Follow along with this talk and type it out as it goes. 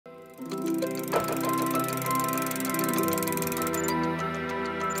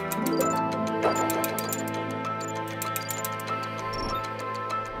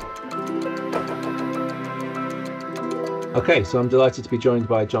Okay, so I'm delighted to be joined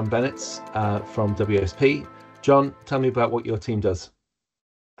by John Bennetts from WSP. John, tell me about what your team does.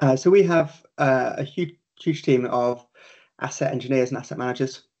 So we have a huge team of asset engineers and asset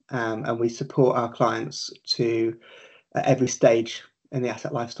managers, and we support our clients to every stage in the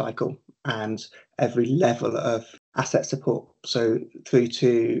asset life cycle and every level of asset support. So through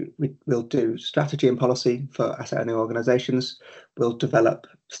to we'll do strategy and policy for asset owning organisations. We'll develop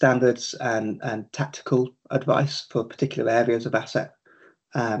standards and tactical advice for particular areas of asset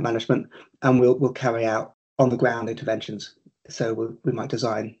management, and we'll carry out on the ground interventions. So we might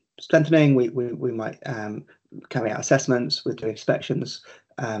design strengthening. We might carry out assessments. We'll do inspections,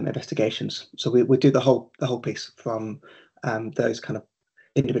 investigations. So we do the whole piece from those kind of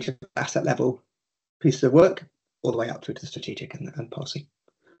individual asset level pieces of work all the way up through to strategic and policy.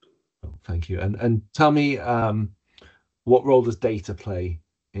 Thank you. And tell me, what role does data play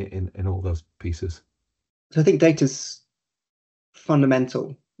in all those pieces? So I think data's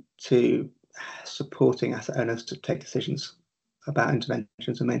fundamental to supporting asset owners to take decisions about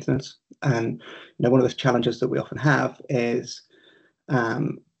interventions and maintenance. And one of the challenges that we often have is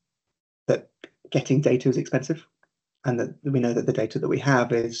that getting data is expensive, and that we know that the data that we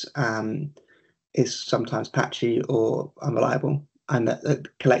have is sometimes patchy or unreliable, and that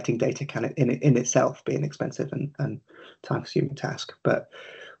collecting data can in itself be an expensive and time-consuming task. But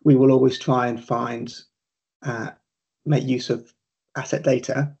we will always try and make use of asset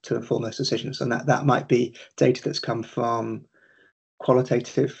data to inform those decisions, and that might be data that's come from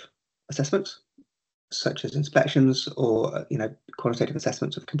qualitative assessments, such as inspections or quantitative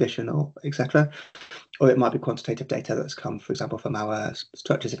assessments of condition or etc. Or it might be quantitative data that's come, for example, from our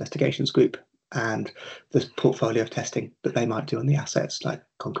structures investigations group and the portfolio of testing that they might do on the assets, like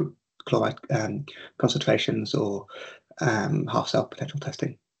concrete chloride concentrations or half cell potential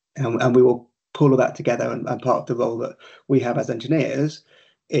testing. And we will pull all that together, and part of the role that we have as engineers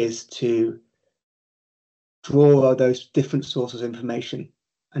is to draw those different sources of information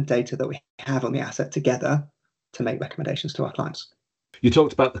and data that we have on the asset together to make recommendations to our clients. You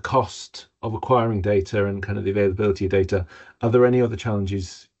talked about the cost of acquiring data and kind of the availability of data. Are there any other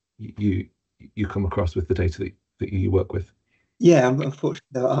challenges you come across with the data that you work with? Yeah, unfortunately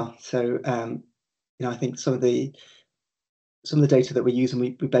there are. So I think some of the data that we use and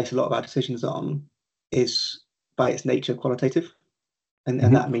we base a lot of our decisions on is by its nature qualitative, and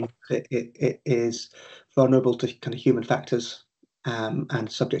that means it is vulnerable to kind of human factors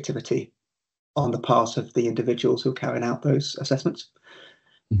and subjectivity on the part of the individuals who are carrying out those assessments.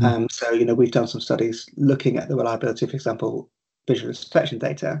 So we've done some studies looking at the reliability, for example, visual inspection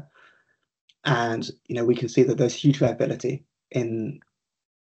data, and we can see that there's huge variability in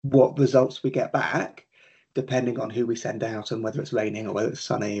what results we get back depending on who we send out and whether it's raining or whether it's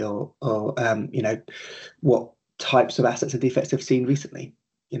sunny or what types of assets and defects they've seen recently.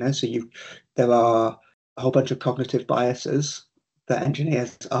 So there are a whole bunch of cognitive biases that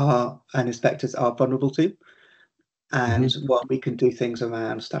engineers and inspectors are vulnerable to. And while we can do things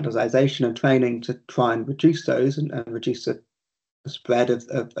around standardization and training to try and reduce those and reduce the spread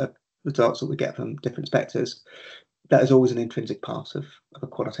of results that we get from different inspectors, that is always an intrinsic part of a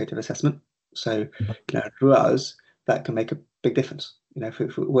qualitative assessment. So, for us, that can make a big difference.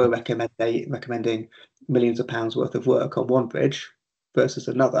 If we're recommending millions of pounds worth of work on one bridge versus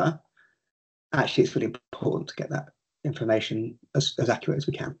another, actually it's really important to get that information as accurate as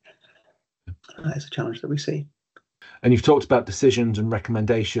we can. That is a challenge that we see. And you've talked about decisions and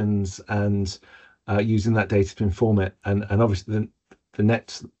recommendations and using that data to inform it. And obviously the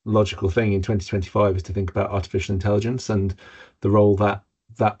next logical thing in 2025 is to think about artificial intelligence and the role that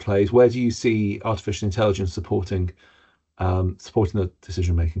plays. Where do you see artificial intelligence supporting the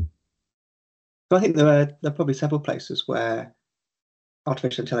decision making? So I think there are probably several places where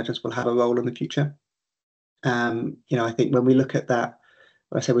artificial intelligence will have a role in the future. I think when we look at that,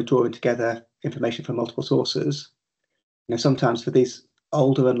 when I say we're drawing together information from multiple sources, sometimes for these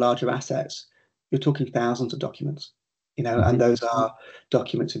older and larger assets, you're talking thousands of documents, and those are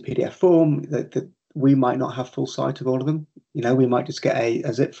documents in PDF form that we might not have full sight of all of them. We might just get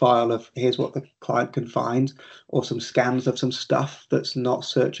a zip file of here's what the client can find, or some scans of some stuff that's not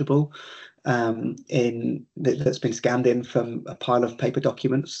searchable that's been scanned in from a pile of paper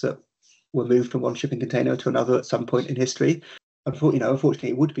documents that were moved from one shipping container to another at some point in history. Unfortunately,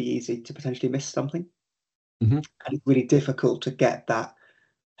 it would be easy to potentially miss something. And it's really difficult to get that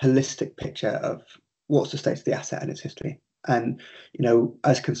holistic picture of what's the state of the asset and its history. And,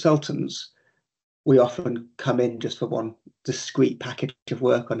 as consultants, we often come in just for one discrete package of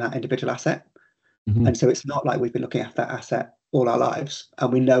work on that individual asset. Mm-hmm. And so it's not like we've been looking after that asset all our lives,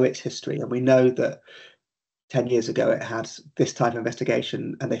 and we know its history, and we know that 10 years ago it had this type of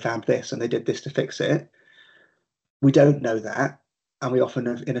investigation and they found this and they did this to fix it. We don't know that, and we often,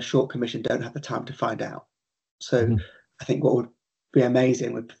 in a short commission, don't have the time to find out. So Mm-hmm. I think what would be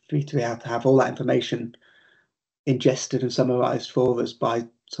amazing would be to be able to have all that information ingested and summarized for us by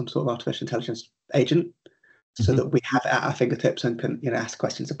some sort of artificial intelligence agent, so Mm-hmm. that we have it at our fingertips and can ask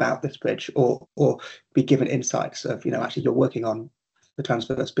questions about this bridge, or be given insights of, actually, you're working on the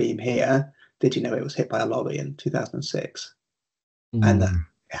transverse beam here. Did you know it was hit by a lorry in 2006 and that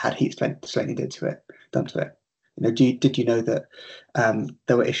it had heat straining done to it? Did you know that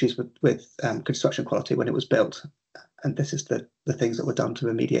there were issues with construction quality when it was built, and this is the things that were done to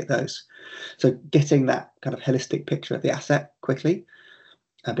remediate those? So getting that kind of holistic picture of the asset quickly,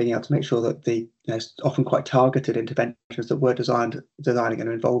 and being able to make sure that the often quite targeted interventions that we're designing and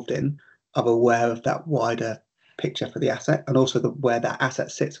are involved in are aware of that wider picture for the asset, and also where that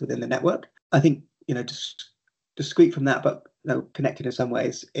asset sits within the network. I think just discrete from that, but connected in some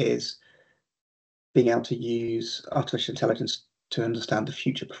ways, is being able to use artificial intelligence to understand the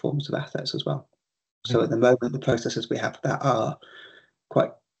future performance of assets as well. So at the moment, the processes we have that are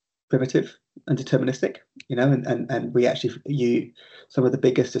quite primitive and deterministic, and we actually some of the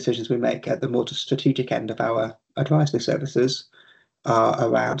biggest decisions we make at the more strategic end of our advisory services are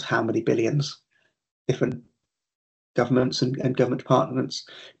around how many billions different governments and government departments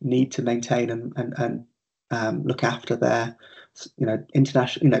need to maintain and look after their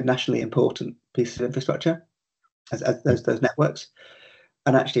international, nationally important pieces of infrastructure as those networks.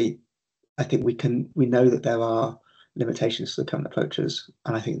 And actually, I think we know that there are limitations to the current approaches,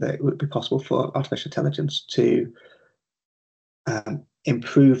 and I think that it would be possible for artificial intelligence to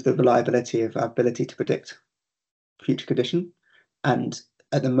improve the reliability of our ability to predict future condition. And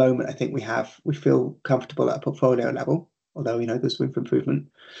at the moment, I think we feel comfortable at a portfolio level, although there's room for improvement.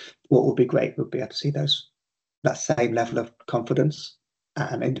 What would be great would be able to see that same level of confidence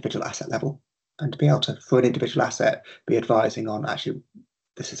at an individual asset level, and to be able to, for an individual asset, be advising on, actually,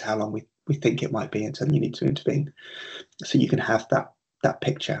 this is how long we think it might be until you need to intervene. So you can have that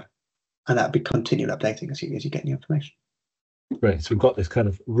picture, and that would be continual updating as you get new information. Right. So we've got this kind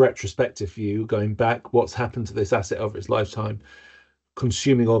of retrospective view going back, what's happened to this asset over its lifetime,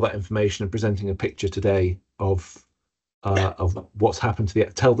 consuming all that information and presenting a picture today of what's happened to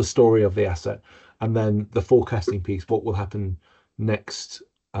tell the story of the asset, and then the forecasting piece, what will happen next,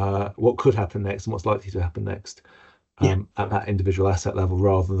 what could happen next, and what's likely to happen next at that individual asset level,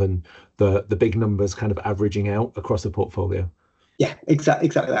 rather than the big numbers kind of averaging out across the portfolio. Yeah, exactly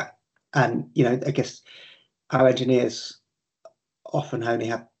that. And I guess our engineers often only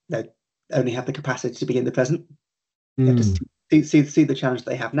have the capacity to be in the present. They have to see the challenge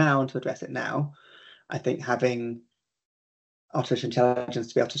they have now and to address it now. I think having artificial intelligence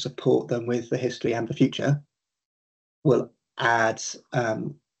to be able to support them with the history and the future will add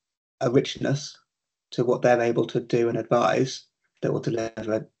a richness to what they're able to do and advise, that will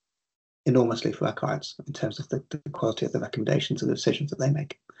deliver enormously for our clients in terms of the quality of the recommendations and the decisions that they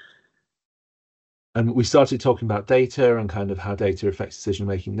make. And we started talking about data and kind of how data affects decision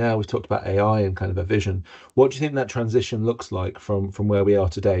making. Now we've talked about AI and kind of a vision. What do you think that transition looks like from where we are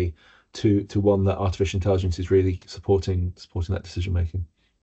today to one that artificial intelligence is really supporting that decision making?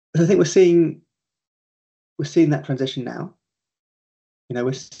 So I think we're seeing that transition now.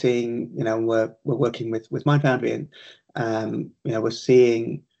 We're seeing, we're working with MindFoundry, and we're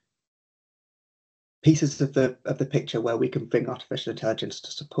seeing pieces of the picture where we can bring artificial intelligence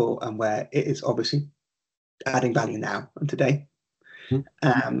to support, and where it is obviously adding value now and today.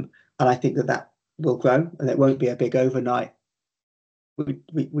 And I think that will grow, and it won't be a big overnight. We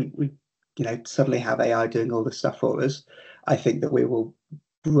suddenly have AI doing all this stuff for us. I think that we will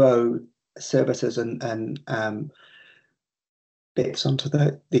grow services and bits onto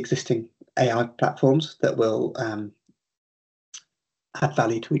the existing AI platforms that will add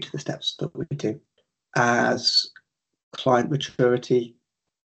value to each of the steps that we do. As client maturity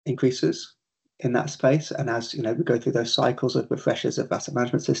increases in that space, and as we go through those cycles of refreshers of asset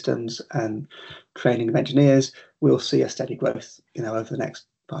management systems and training of engineers, we'll see a steady growth over the next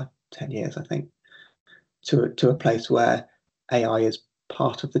 5-10 years, I think, to a place where AI is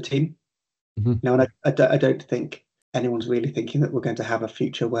part of the team. And I don't think anyone's really thinking that we're going to have a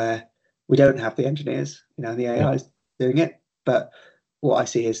future where we don't have the engineers, and the AI is doing it. But what I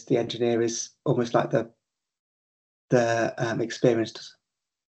see is the engineer is almost like the experienced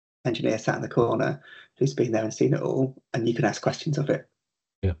engineer sat in the corner who's been there and seen it all, and you can ask questions of it.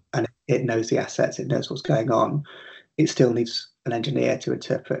 Yeah. And it knows the assets, it knows what's going on. It still needs an engineer to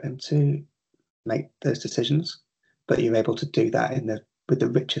interpret and to make those decisions, but you're able to do that with the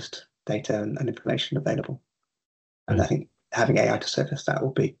richest data and information available. And Right. I think having AI to surface that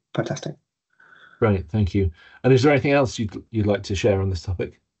will be fantastic. Great, thank you. And is there anything else you'd like to share on this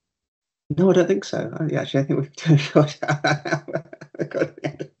topic? No, I don't think so. Actually, I think we've got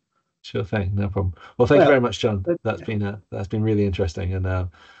Sure thing, no problem. Well, thank you well, very much, John. That's been really interesting, and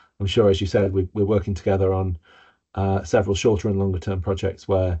I'm sure, as you said, we're working together on several shorter and longer term projects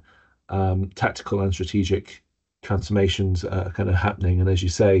where tactical and strategic transformations are kind of happening. And as you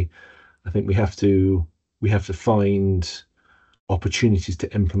say, I think we have to find opportunities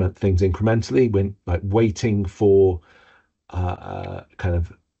to implement things incrementally, when like waiting for kind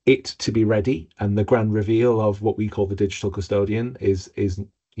of it to be ready, and the grand reveal of what we call the digital custodian is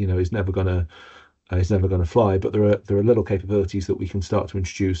never gonna fly. But there are little capabilities that we can start to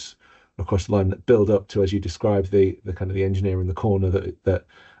introduce across the line that build up to, as you described, the kind of the engineer in the corner that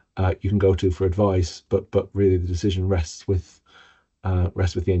you can go to for advice, but really the decision rests with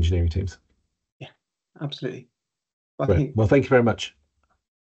the engineering teams. Yeah, absolutely. Well, Right. Well, thank you very much.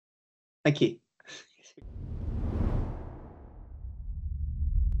 thank you.